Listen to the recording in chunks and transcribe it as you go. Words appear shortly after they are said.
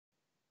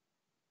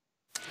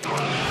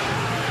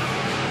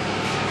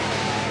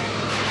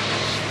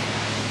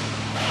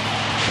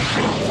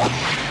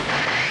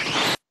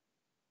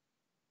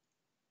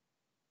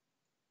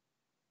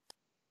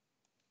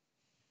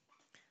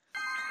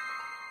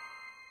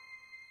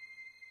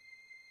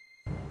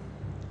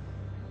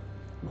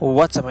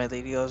What's up, my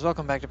ladies?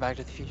 Welcome back to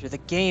the Future, the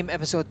game,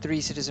 episode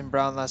 3, Citizen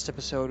Brown. Last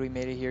episode, we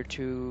made it here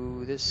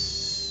to this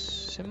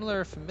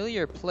similar,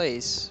 familiar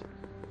place,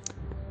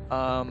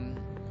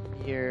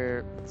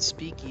 near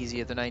Speakeasy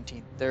of the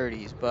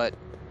 1930s, but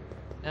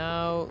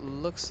now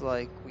looks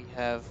like we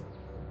have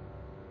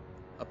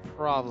a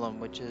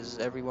problem, which is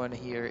everyone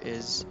here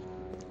is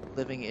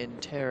living in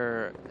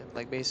terror,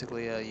 like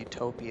basically a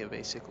utopia,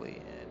 basically.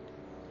 And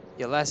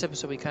yeah, last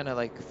episode we kind of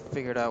like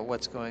figured out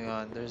what's going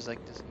on. There's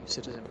like this new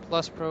Citizen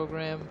Plus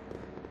program,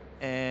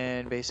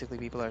 and basically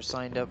people are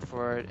signed up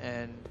for it,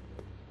 and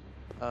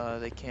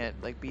they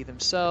can't like be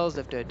themselves.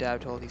 They have to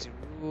adapt to all these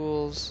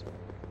rules.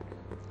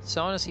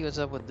 So I want to see what's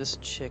up with this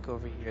chick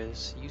over here.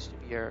 This used to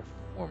be our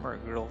former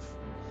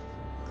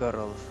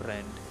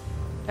girlfriend.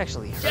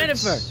 Actually, hurts.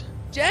 Jennifer!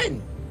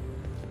 Jen!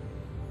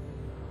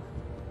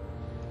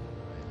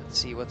 Let's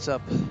see what's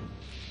up.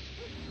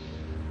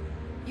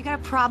 You got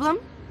a problem?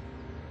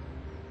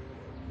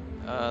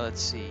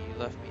 Let's see. You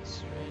left me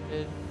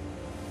stranded.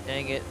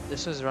 Dang it!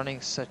 This was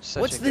running such.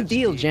 What's a the good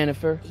deal, speed.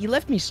 Jennifer? You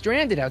left me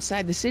stranded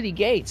outside the city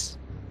gates.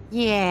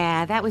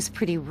 Yeah, that was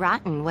pretty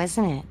rotten,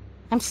 wasn't it?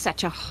 I'm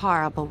such a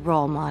horrible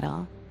role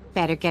model.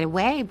 Better get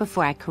away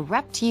before I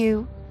corrupt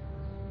you.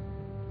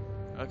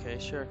 Okay,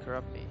 sure.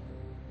 Corrupt me.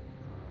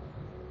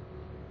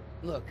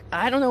 Look,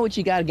 I don't know what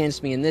you got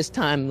against me in this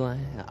time,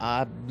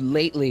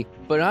 lately,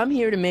 but I'm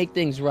here to make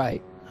things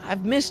right.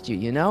 I've missed you,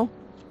 you know?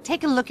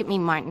 Take a look at me,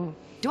 Martin.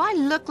 Do I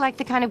look like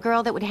the kind of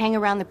girl that would hang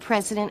around the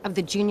president of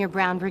the Junior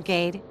Brown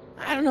Brigade?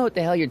 I don't know what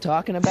the hell you're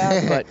talking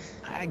about, but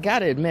I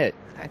gotta admit,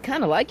 I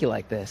kinda like you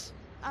like this.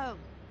 Oh,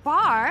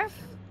 barf?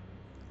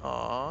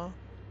 Aww.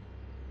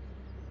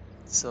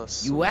 So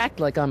sweet. You act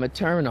like I'm a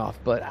turnoff,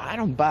 but I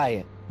don't buy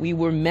it. We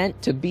were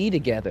meant to be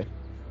together.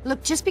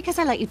 Look, just because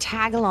I let you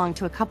tag along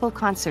to a couple of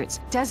concerts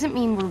doesn't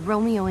mean we're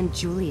Romeo and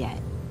Juliet.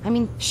 I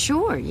mean,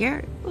 sure,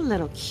 you're a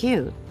little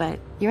cute, but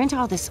you're into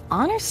all this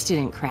honor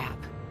student crap.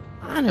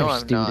 Honor No, I'm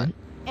student? not.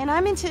 And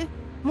I'm into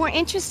more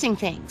interesting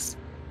things.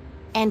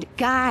 And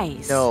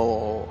guys.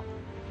 No.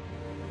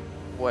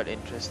 What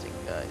interesting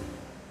guy.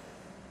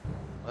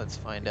 Let's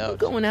find I'm out.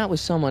 going out with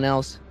someone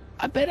else.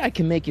 I bet I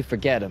can make you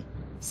forget him.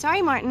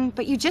 Sorry, Martin,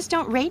 but you just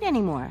don't rate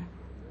anymore.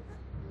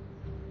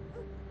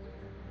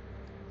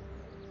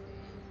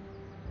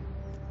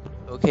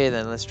 Okay,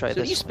 then let's try So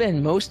this. you one.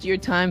 spend most of your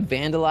time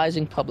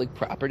vandalizing public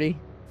property?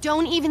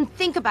 Don't even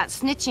think about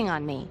snitching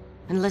on me.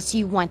 Unless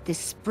you want this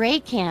spray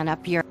can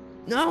up your...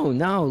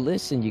 No,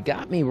 listen, you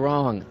got me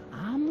wrong.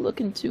 I'm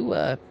looking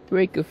to,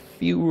 break a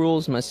few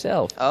rules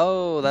myself.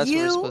 Oh, that's what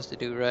we're You- supposed to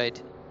do,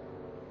 right?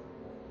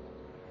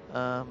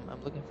 I'm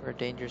looking for a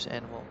dangerous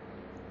animal.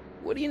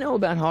 What do you know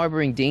about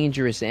harboring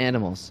dangerous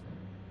animals?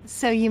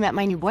 So you met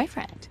my new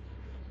boyfriend.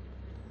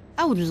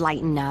 Oh,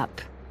 lighten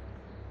up.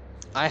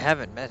 I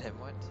haven't met him.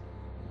 What?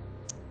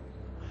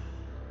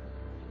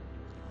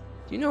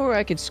 Do you know where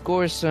I could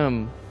score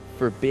some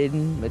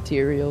forbidden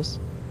materials?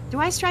 Do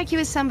I strike you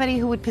as somebody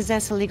who would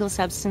possess illegal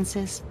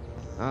substances?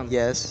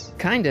 Yes.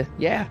 Kinda,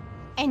 yeah.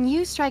 And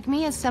you strike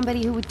me as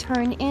somebody who would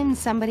turn in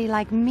somebody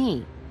like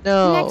me.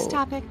 No. Next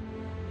topic.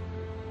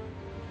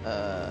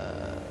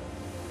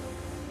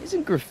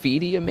 Isn't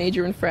graffiti a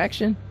major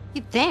infraction?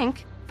 You'd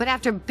think. But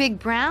after Big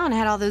Brown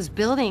had all those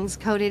buildings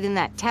coated in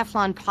that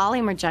Teflon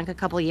polymer junk a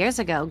couple years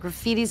ago,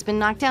 graffiti's been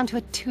knocked down to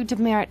a 2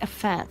 demerit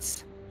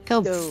offense.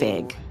 Go No.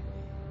 fig.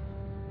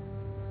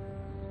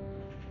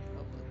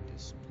 Public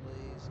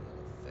displays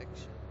of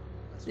affection.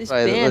 This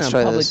try th- ban let's on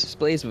try public this.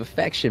 displays of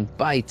affection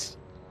bites.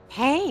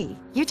 Hey,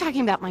 you're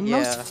talking about my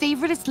most Yeah.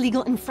 favoriteest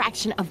legal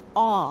infraction of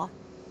all.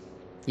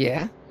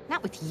 Yeah?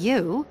 Not with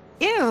you.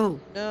 Ew.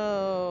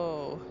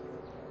 No.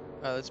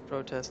 Alright, let's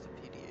protest the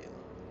PDA law.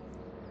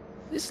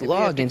 This Maybe we law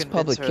have to against convince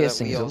public her that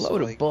kissing we is a also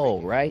load like of bull,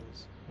 making right?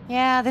 rules.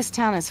 Yeah, this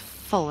town is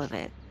full of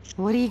it.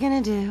 What are you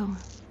gonna do?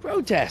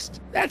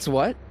 Protest, that's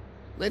what.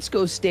 Let's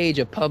go stage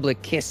a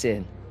public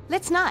kiss-in.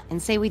 Let's not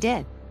and say we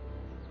did.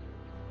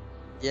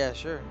 Yeah,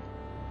 sure.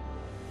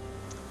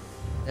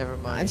 Never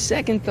mind. On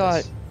second thought,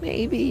 Yes.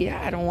 maybe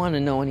I don't want to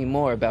know any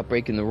more about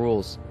breaking the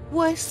rules.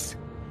 Wuss.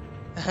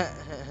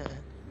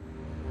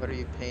 What are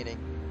you painting?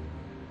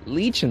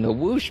 Leech and the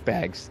whoosh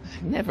bags.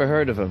 I've never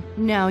heard of them.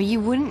 No, you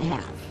wouldn't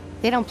have.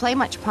 They don't play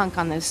much punk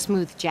on those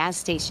smooth jazz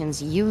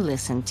stations you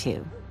listen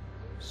to.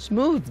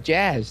 Smooth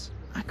jazz.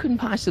 I couldn't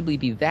possibly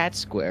be that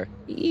square,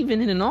 even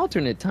in an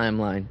alternate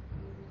timeline.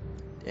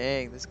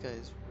 Dang, this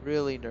guy's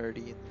really nerdy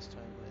in this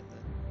timeline then.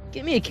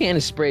 Give me a can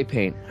of spray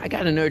paint. I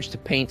got an urge to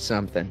paint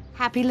something.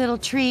 Happy little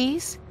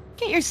trees?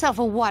 Get yourself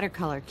a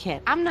watercolor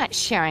kit. I'm not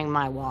sharing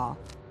my wall.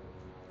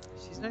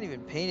 She's not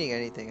even painting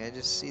anything, I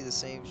just see the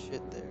same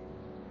shit there.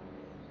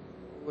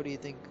 What do you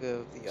think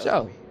of the other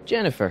So, me?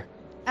 Jennifer,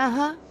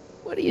 Uh-huh.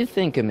 what do you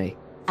think of me?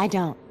 I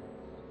don't.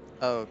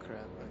 Oh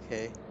crap,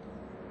 okay.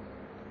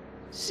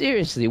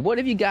 Seriously, what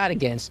have you got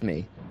against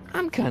me?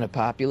 I'm kind of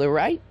popular,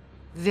 right?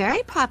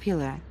 Very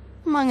popular.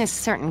 Among a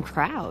certain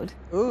crowd.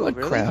 Ooh, What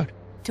really? crowd?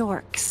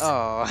 Dorks.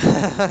 Oh.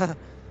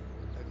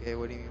 Okay,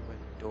 what do you mean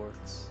by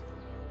dorks?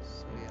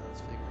 So yeah,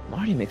 let's figure it out.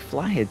 Marty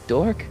McFly a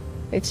dork?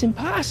 It's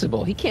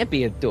impossible. He can't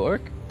be a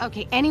dork.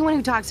 Okay, anyone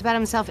who talks about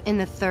himself in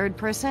the third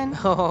person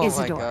Oh is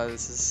a my dork. god,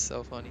 this is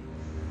so funny.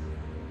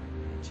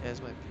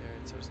 Chance my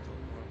parents are still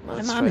normal. My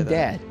Let's mom try and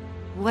that. dad.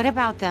 What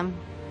about them?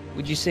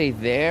 Would you say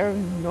they're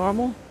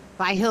normal?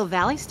 By Hill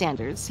Valley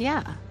standards,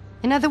 yeah.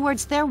 In other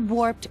words, they're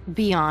warped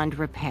beyond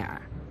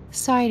repair.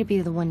 Sorry to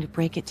be the one to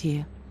break it to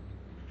you.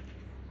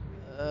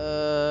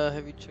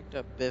 Have you checked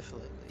out Biff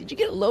lately? Did you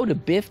get a load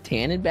of Biff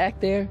Tannen back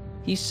there?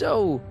 He's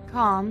so...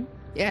 Calm.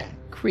 yeah,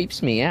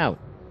 creeps me out.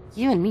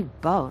 You and me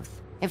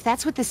both. If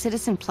that's what the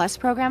Citizen Plus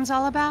program's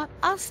all about,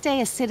 I'll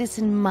stay a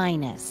Citizen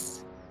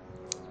Minus.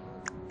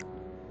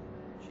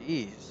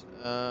 Jeez.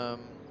 I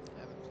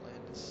haven't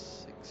planned a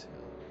 6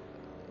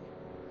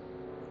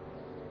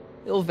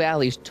 Hill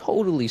Valley's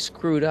totally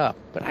screwed up,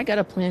 but I got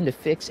a plan to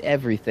fix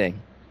everything.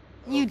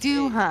 You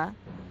do, Okay. huh?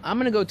 I'm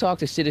gonna go talk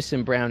to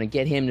Citizen Brown and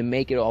get him to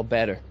make it all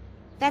better.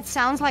 That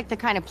sounds like the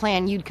kind of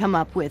plan you'd come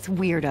up with,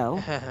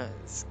 weirdo.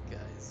 This guy's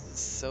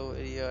so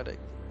idiotic.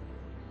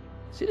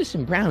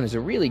 Citizen Brown is a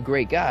really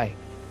great guy.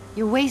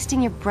 You're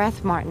wasting your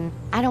breath, Martin.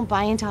 I don't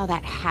buy into all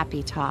that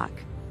happy talk.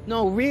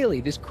 No, really,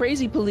 this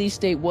crazy police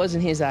state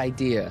wasn't his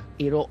idea.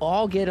 It'll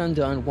all get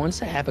undone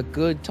once I have a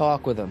good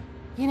talk with him.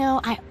 You know,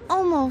 I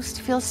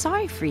almost feel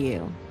sorry for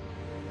you.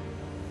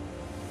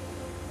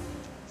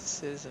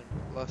 Citizen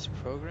Plus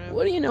program?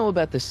 What do you know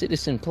about the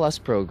Citizen Plus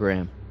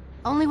program?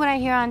 Only what I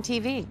hear on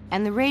TV,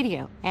 and the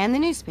radio, and the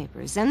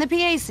newspapers, and the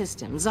PA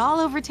systems all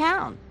over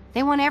town.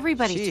 They want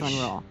everybody to Sheesh.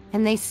 enroll.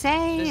 And they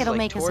say This is it'll like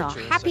make us all torture.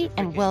 It's happy like a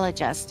and freaking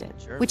well-adjusted.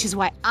 German. Which is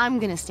why I'm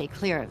gonna stay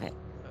clear of it.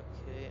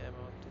 Okay, I'm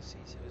off to see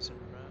Citizen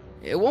Brown.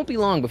 It won't be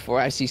long before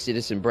I see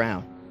Citizen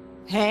Brown.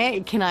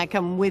 Hey, can I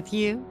come with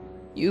you?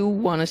 You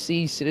want to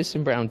see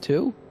Citizen Brown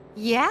too?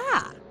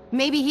 Yeah.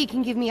 Maybe he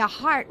can give me a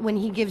heart when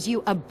he gives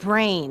you a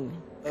brain.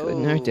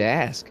 Couldn't hurt to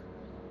ask.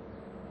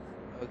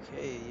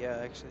 Okay, yeah,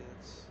 actually,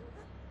 that's...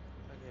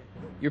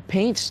 Okay. Your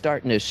paint's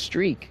starting to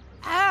streak.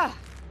 Ah!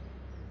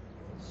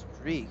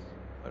 Streak?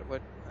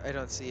 What? I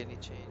don't see any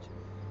change.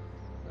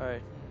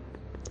 Alright.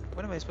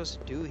 What am I supposed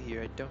to do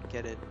here? I don't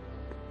get it.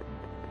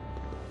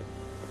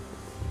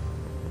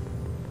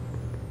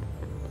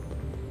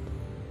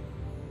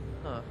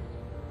 Huh.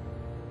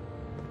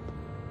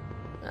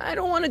 I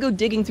don't want to go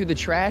digging through the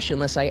trash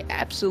unless I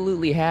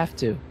absolutely have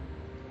to.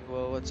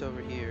 Well, what's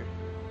over here?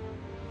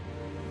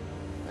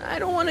 I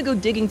don't want to go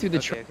digging through the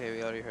Okay, trash. okay,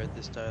 we already heard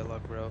this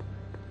dialogue, bro.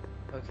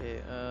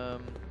 Okay,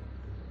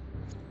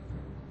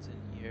 what's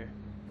in here?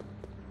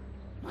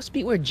 Must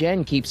be where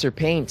Jen keeps her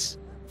paints.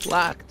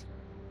 Locked.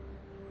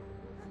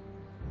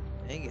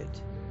 Dang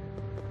it.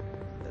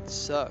 That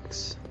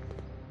sucks.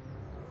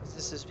 Is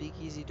this a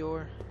speakeasy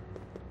door?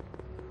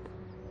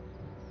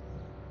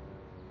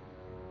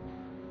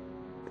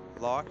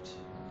 Locked?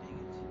 Dang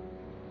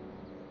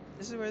it.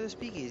 This is where the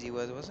speakeasy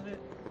was, wasn't it?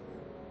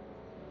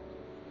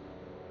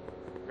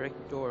 Brick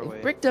They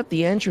doorway. bricked up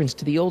the entrance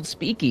to the old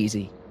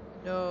speakeasy.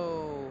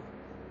 No.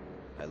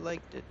 I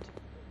liked it.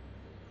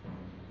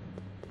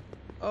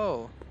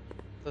 Oh.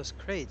 Those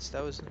crates.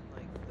 That was in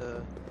like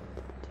the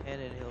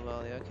Tannen Hill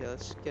Valley. Okay,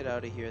 let's get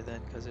out of here then,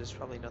 because there's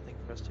probably nothing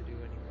for us to do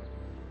anymore.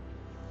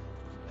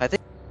 I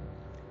think...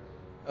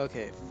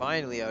 Okay,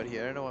 finally out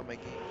here. I don't know what my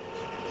game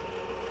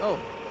is. Oh.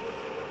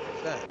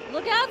 What's that?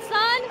 Look out,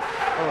 son!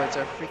 Oh, it's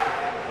our freaking...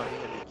 Oh, he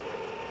gotta be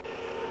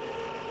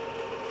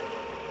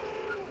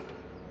kidding.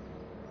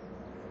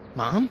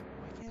 Mom?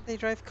 Why can't they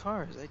drive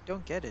cars? I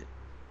don't get it.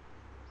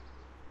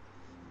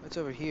 What's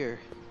over here?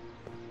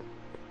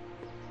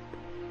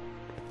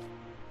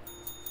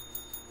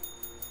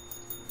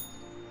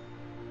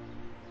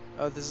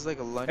 Oh, this is like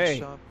a lunch Hey.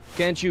 shop.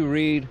 Can't you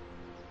read?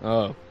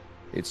 Oh,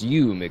 it's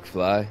you,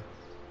 McFly.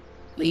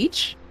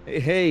 Leech?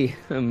 Hey,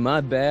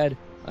 my bad.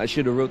 I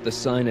should have wrote the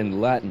sign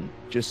in Latin,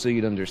 just so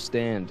you'd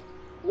understand.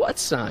 What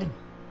sign?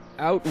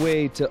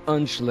 Outway to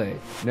Unchley.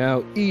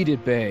 Now eat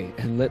it, Bay,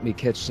 and let me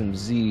catch some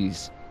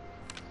Z's.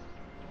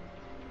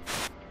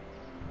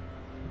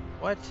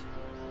 What?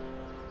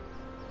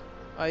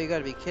 Oh, you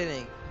gotta be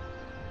kidding.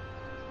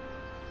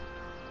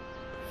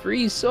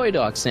 Free soy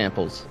dog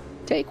samples.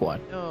 Take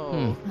one.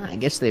 No. I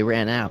guess they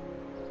ran out.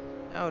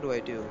 Now what do I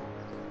do?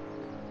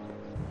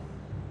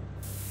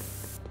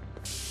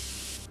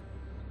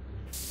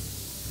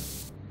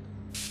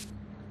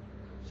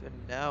 So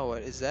now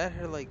what? Is that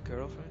her like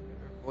girlfriend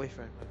or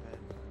boyfriend? My bad.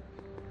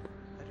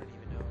 I don't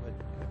even know, but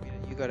I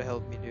mean, you gotta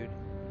help me, dude.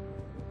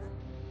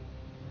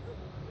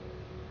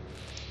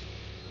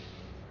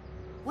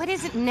 What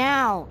is it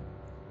now?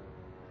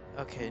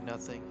 Okay,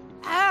 nothing.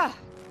 Ah!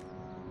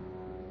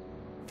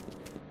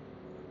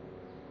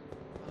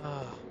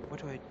 Ah,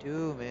 what do I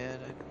do, man?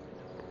 I don't even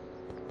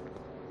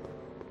know.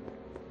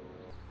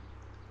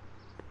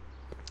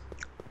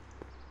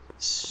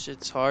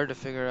 Shit's hard to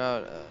figure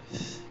out.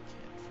 Can't freaking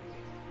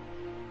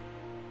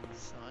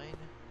sign.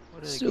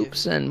 What did it give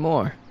Soups me? and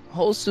more.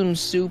 Wholesome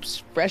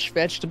soups, fresh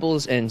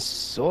vegetables, and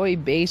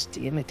soy-based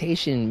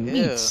imitation Ew.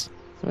 meats.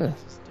 Ugh.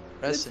 It's Good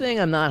depressing. thing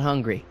I'm not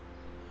hungry.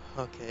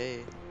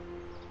 Okay.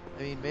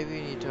 I mean, maybe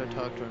we need to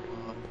talk to our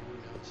mom. Who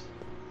knows?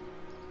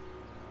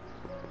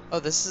 Oh,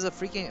 this is a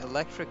freaking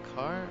electric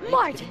car? Are you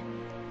Martin!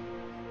 kidding?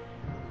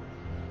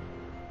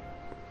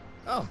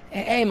 Oh,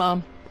 hey,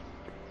 Mom.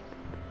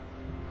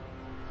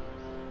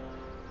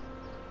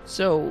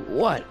 So,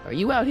 what? Are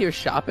you out here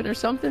shopping or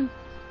something?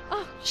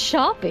 Oh,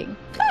 shopping?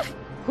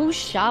 Who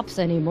shops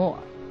anymore?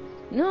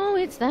 No,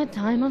 it's that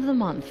time of the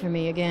month for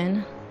me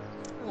again.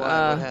 What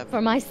happened? For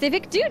my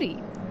civic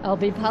duty. I'll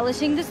be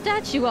polishing the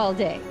statue all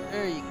day.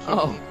 Are you kidding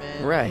Oh, me,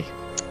 man? right.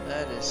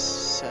 That is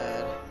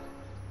sad.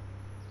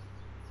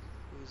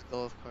 Whose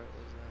golf cart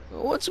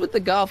was What's with the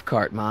golf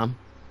cart, Mom?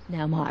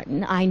 Now,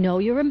 Martin, I know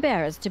you're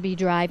embarrassed to be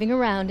driving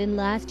around in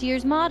last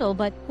year's model,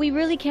 but we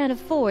really can't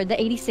afford the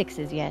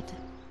 86s yet.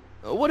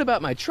 What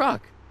about my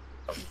truck?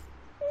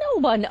 No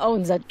one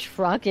owns a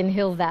truck in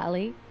Hill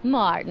Valley.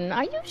 Martin,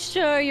 are you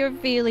sure you're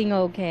feeling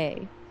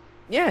okay?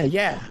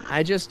 Yeah.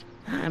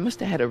 I must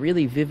have had a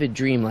really vivid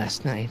dream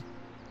last night.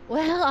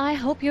 Well, I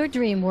hope your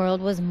dream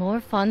world was more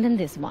fun than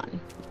this one.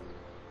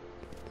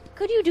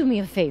 Could you do me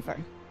a favor?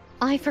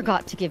 I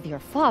forgot to give your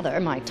father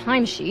my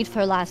timesheet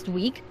for last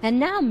week, and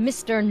now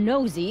Mr.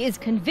 Nosy is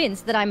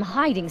convinced that I'm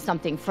hiding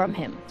something from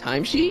him.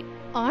 Timesheet?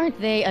 Aren't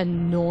they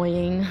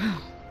annoying?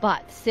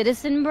 But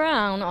Citizen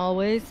Brown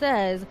always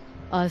says,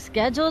 a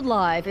scheduled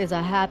life is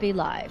a happy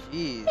life.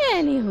 Jeez.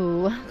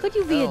 Anywho, could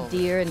you be No. a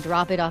dear and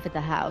drop it off at the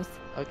house?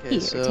 Okay,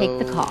 Here, so... take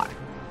the car.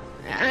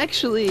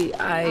 Actually,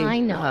 I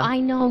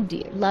know,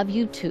 dear. Love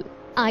you too.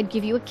 I'd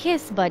give you a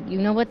kiss, but you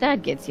know what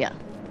that gets you.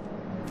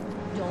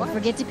 Don't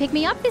forget to pick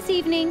me up this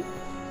evening.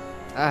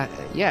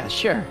 Yeah,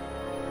 sure.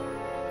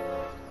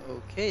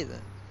 Okay, then.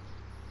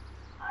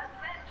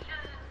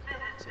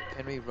 So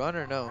can we run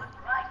or no?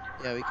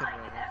 Yeah, we can run,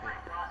 okay.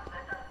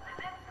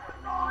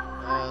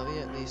 We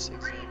at least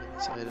examine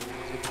this item.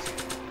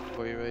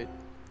 For you, right?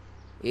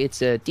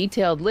 It's a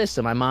detailed list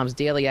of my mom's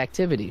daily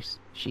activities.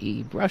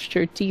 She brushed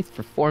her teeth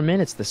for 4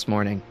 minutes this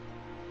morning.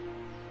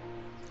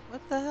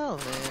 What the hell,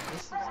 man?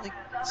 This is like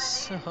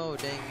so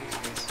dang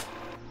useless.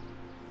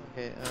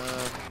 Okay,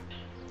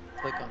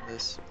 click on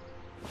this.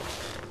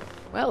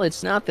 Well,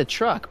 it's not the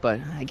truck,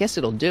 but I guess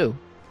it'll do.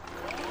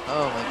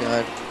 Oh my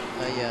god.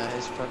 Yeah,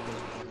 his truck was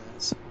one of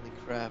that. Holy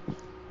crap.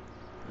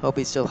 Hope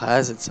he still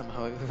has it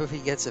somehow, if he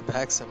gets it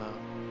back somehow.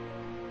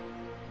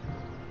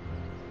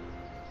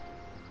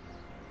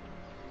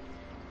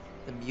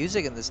 The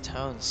music in this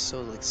town is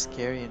so like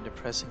scary and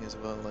depressing as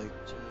well, like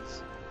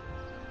jeez.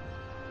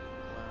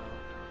 Wow.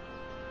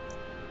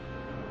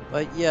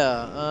 But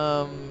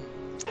yeah,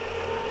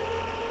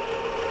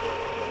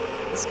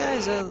 this guy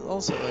is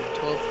also in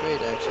 12th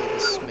grade actually,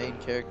 this main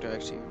character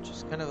actually, which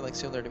is kind of like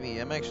similar to me.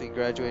 I'm actually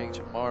graduating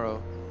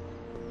tomorrow,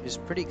 which is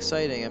pretty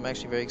exciting. I'm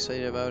actually very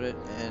excited about it,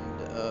 and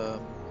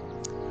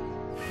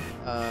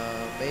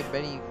made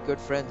many good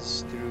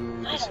friends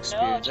through this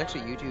experience.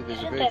 Actually, YouTube is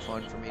very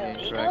fun for me to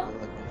interact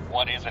with.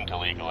 What isn't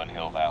illegal in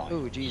Hill Valley?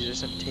 Oh, geez, there's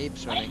some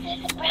tapes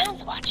running.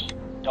 Brown's watching.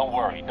 Don't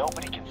worry,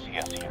 nobody can see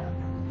us here.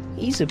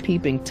 He's a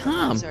peeping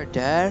Tom. Is our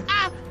dad?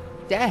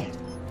 Dad.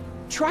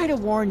 Try to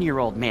warn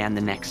your old man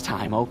the next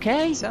time,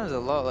 okay? He sounds a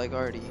lot like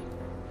Artie.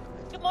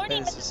 Good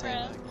morning, That is the Mrs. same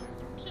Brown. actor.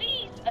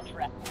 Please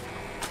address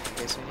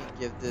Okay, so we need to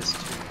give this to...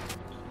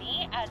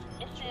 me as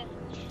Mrs.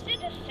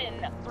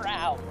 Citizen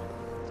Brown.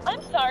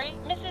 I'm sorry,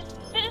 Mrs.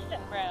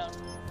 Citizen Brown.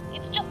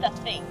 It's just a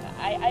thing.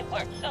 I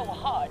worked so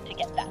hard to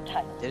get that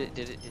title. Did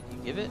you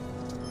give it?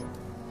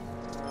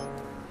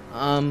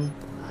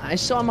 I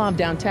saw Mom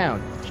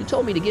downtown. She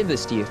told me to give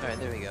this to you. Alright,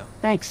 there we go.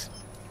 Thanks.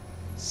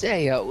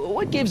 Say,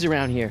 what gives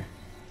around here?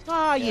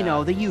 You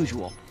know, the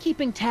usual.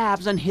 Keeping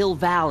tabs on Hill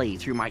Valley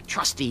through my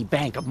trusty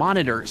bank of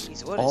monitors. Jeez, what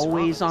is wrong with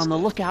Always this on the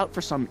guy? lookout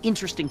for some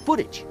interesting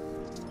footage.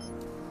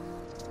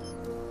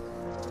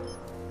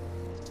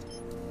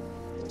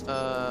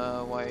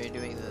 Why are you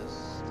doing this?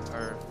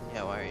 Or,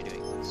 yeah, why are you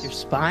doing this? You're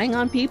spying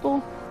on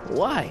people?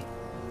 Why?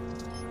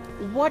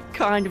 What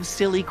kind of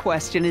silly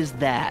question is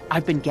that?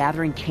 I've been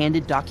gathering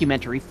candid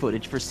documentary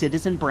footage for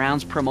Citizen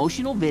Brown's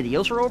promotional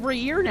videos for over a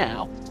year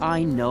now.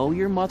 I know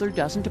your mother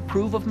doesn't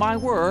approve of my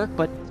work,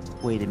 but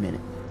wait a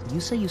minute. You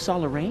say you saw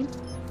Lorraine?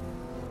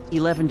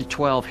 11 to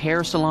 12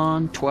 hair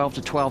salon, 12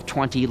 to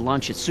 12:20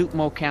 lunch at soup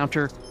mo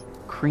counter,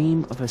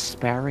 cream of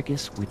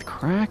asparagus with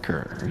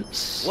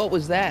crackers. What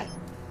was that?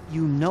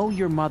 You know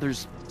your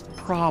mother's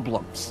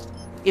problems.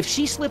 If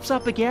she slips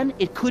up again,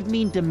 it could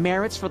mean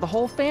demerits for the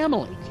whole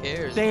family. Who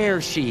cares?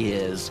 There she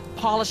is,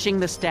 polishing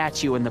the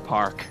statue in the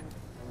park.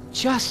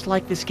 Just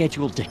like the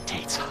schedule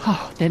dictates.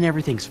 Oh, then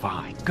everything's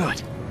fine.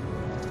 Good.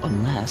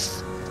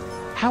 Unless...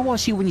 How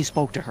was she when you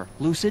spoke to her?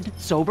 Lucid?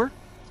 Sober?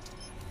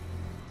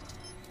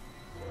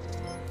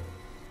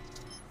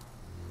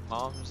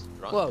 Mom's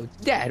drunk. Whoa,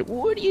 Dad,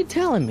 what are you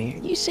telling me?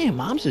 Are you saying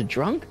Mom's a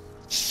drunk?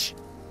 Shh.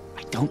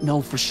 I don't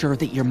know for sure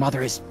that your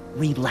mother has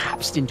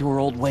relapsed into her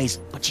old ways,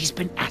 but she's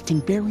been acting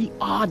very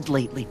odd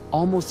lately,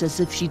 almost as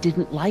if she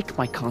didn't like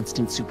my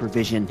constant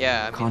supervision.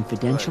 Yeah, I mean,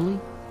 Confidentially,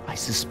 I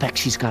suspect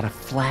she's got a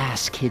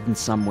flask hidden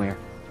somewhere,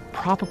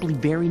 probably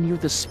very near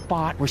the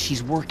spot where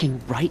she's working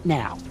right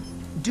now.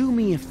 Do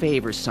me a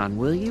favor, son,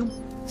 will you?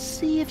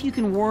 See if you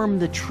can worm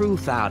the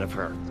truth out of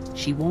her.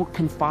 She won't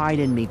confide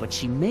in me, but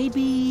she may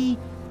be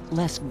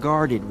less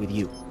guarded with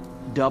you.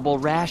 Double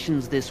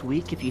rations this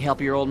week if you help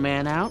your old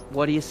man out.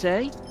 What do you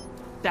say?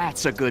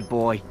 That's a good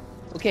boy.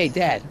 Okay,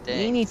 Dad, Dang,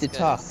 we need to this guy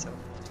talk. is so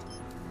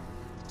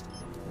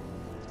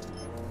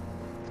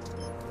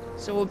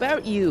So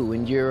about you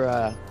and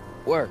your,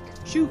 work.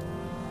 Shoot.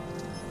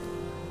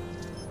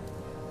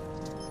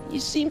 You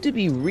seem to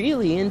be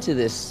really into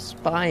this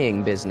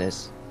spying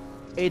business.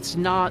 It's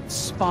not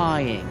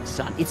spying,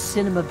 son. It's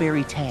cinema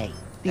verite.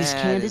 These That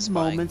is candid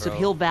spying, moments of bro.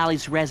 Hill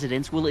Valley's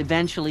residents will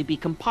eventually be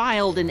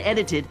compiled and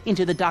edited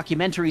into the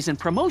documentaries and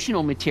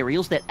promotional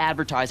materials that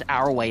advertise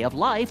our way of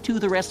life to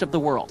the rest of the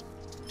world.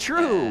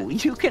 True,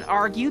 you can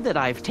argue that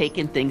I've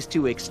taken things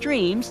to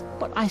extremes,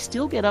 but I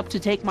still get up to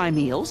take my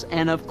meals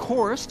and, of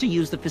course, to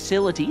use the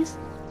facilities.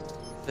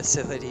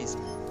 facilities.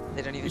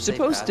 They don't even You're say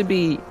supposed to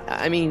bathroom. be...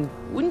 I mean,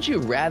 wouldn't you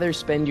rather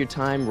spend your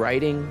time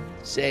writing,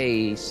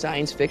 say,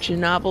 science fiction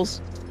novels?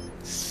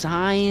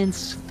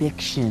 Science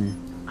fiction.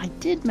 I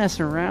did mess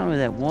around with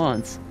it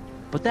once,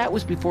 but that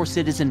was before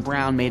Citizen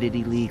Brown made it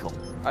illegal.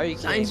 Are you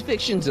Science kidding?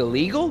 fiction's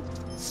illegal?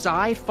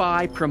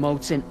 Sci-fi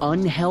promotes an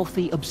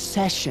unhealthy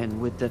obsession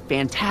with the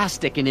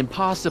fantastic and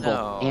impossible,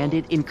 No. and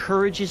it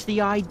encourages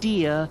the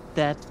idea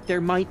that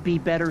there might be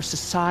better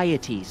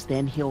societies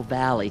than Hill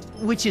Valley,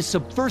 which is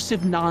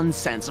subversive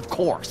nonsense, of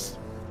course.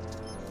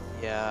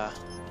 Yeah.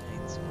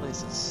 Dang, this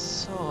place is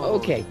so...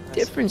 Okay, depressing.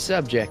 different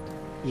subject.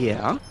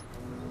 Yeah?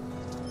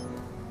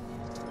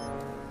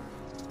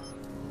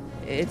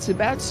 It's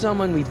about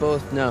someone we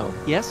both know.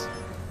 Yes?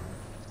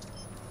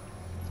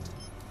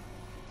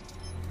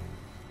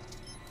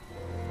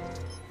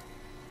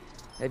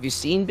 Have you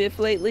seen Biff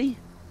lately?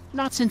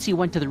 Not since he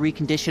went to the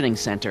reconditioning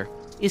center.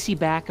 Is he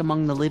back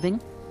among the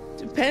living?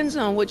 Depends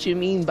on what you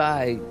mean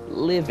by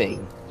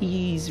living.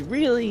 He's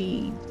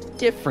really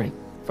different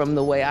from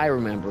the way I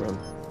remember him.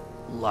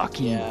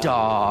 Lucky Yeah.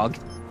 dog.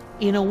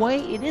 In a way,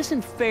 it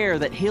isn't fair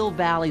that Hill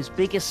Valley's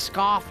biggest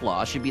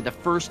scofflaw should be the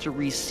first to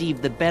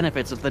receive the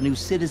benefits of the new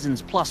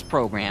Citizens Plus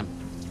program.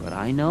 But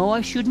I know I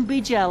shouldn't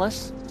be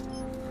jealous.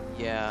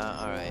 Yeah,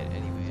 alright.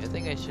 Anyway, I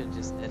think I should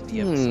just end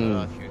the episode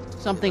off here.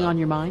 Something on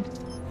your mind?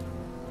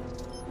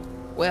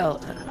 Well,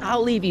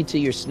 I'll leave you to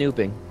your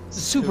snooping.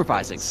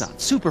 Supervising, son.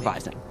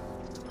 Supervising.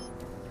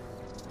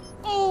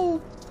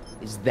 Oh!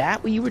 Is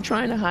that what you were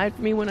trying to hide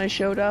from me when I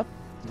showed up?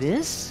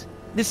 This?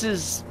 This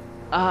is...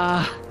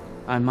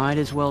 I might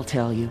as well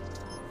tell you.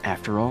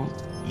 After all,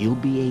 you'll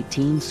be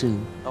 18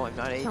 soon. Oh, I'm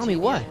not 18 Tell me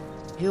what?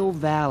 yet. Hill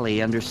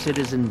Valley under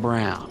Citizen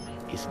Brown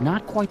is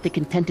not quite the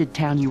contented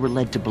town you were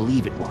led to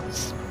believe it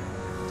was.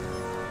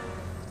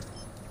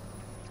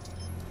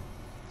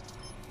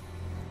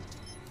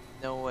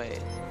 No way.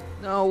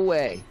 No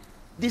way.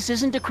 This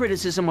isn't a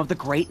criticism of the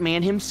great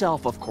man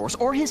himself, of course,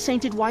 or his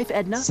sainted wife,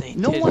 Edna.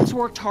 Sainted. No one's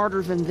worked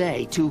harder than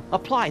they to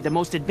apply the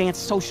most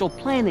advanced social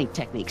planning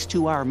techniques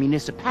to our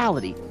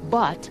municipality.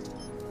 But,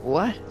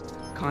 What?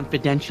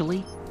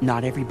 confidentially,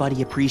 not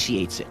everybody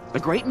appreciates it. A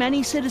great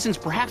many citizens,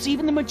 perhaps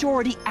even the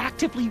majority,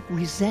 actively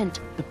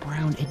resent the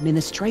Brown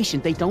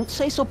administration. They don't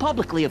say so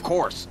publicly, of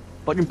course.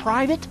 But in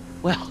private,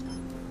 well,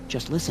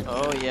 just listen.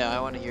 Oh yeah,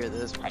 I want to hear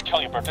this. I tell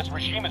you, Bert, this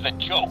regime is a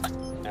joke.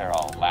 They're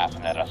all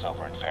laughing at us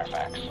over in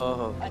Fairfax.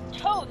 Oh, A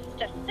toast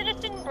to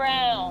Citizen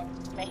Brown.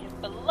 May his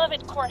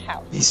beloved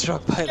courthouse. he's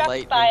struck by Struck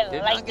lightning. by Did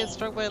not lightning. get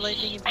struck by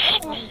lightning in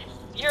Agnes,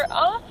 you're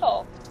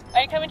awful.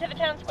 Are you coming to the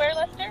town square,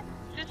 Lester?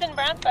 Citizen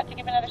Brown's about to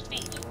give another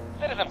speech.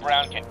 Citizen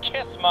Brown can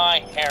kiss my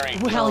hairy...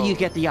 Well, No, you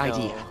get the no.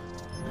 idea.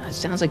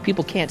 Sounds like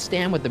people can't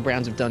stand what the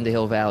Browns have done to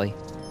Hill Valley.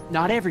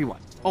 Not everyone.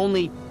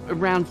 Only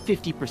around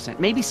 50%,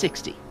 maybe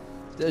 60.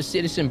 Does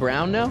Citizen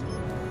Brown know?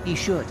 He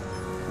should.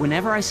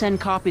 Whenever I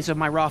send copies of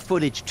my raw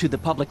footage to the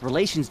Public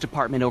Relations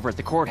Department over at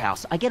the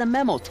courthouse, I get a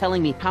memo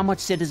telling me how much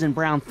Citizen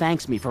Brown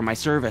thanks me for my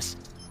service.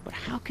 But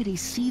how could he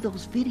see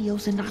those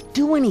videos and not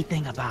do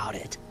anything about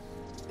it?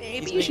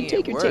 Maybe He's you should making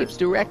take it your worse. tapes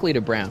directly to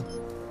Brown.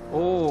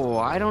 Oh,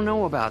 I don't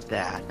know about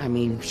that. I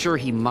mean, sure,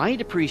 he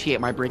might appreciate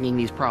my bringing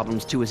these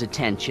problems to his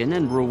attention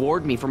and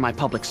reward me for my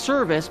public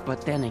service,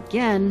 but then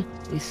again,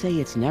 they say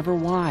it's never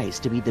wise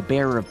to be the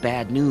bearer of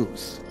bad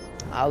news.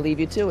 I'll leave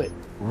you to it.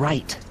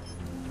 Right.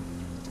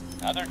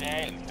 Another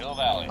day in Hill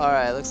Valley.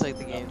 Alright, looks like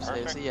the The game's saved,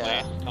 perfect so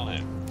yeah. place to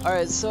live.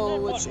 Alright, so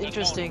Then what's what,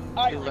 interesting there's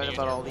no to learn irony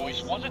about in all your these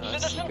voice, was it,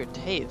 citizen? secret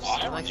tapes.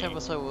 The next Irony.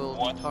 episode we'll be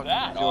What's talking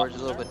that, to George a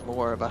little officer? bit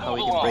more about how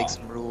he Move can break along.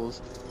 some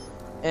rules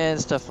and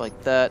stuff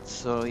like that.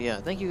 So yeah,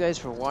 thank you guys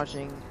for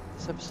watching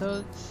this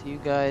episode. See you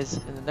guys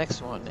in the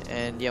next one.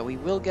 And yeah, we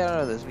will get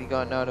out of this. We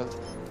got out of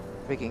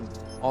freaking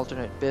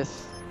alternate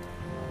Biff,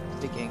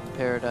 freaking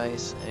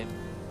Paradise, and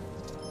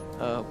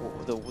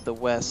the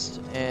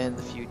West and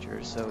the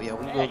future. So yeah,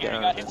 we will Hey, get you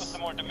out got of hit with this.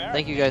 some more demerits.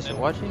 Thank you guys for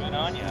watching. Good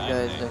on See ya, you I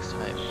guys say. next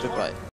time. Sure. Goodbye.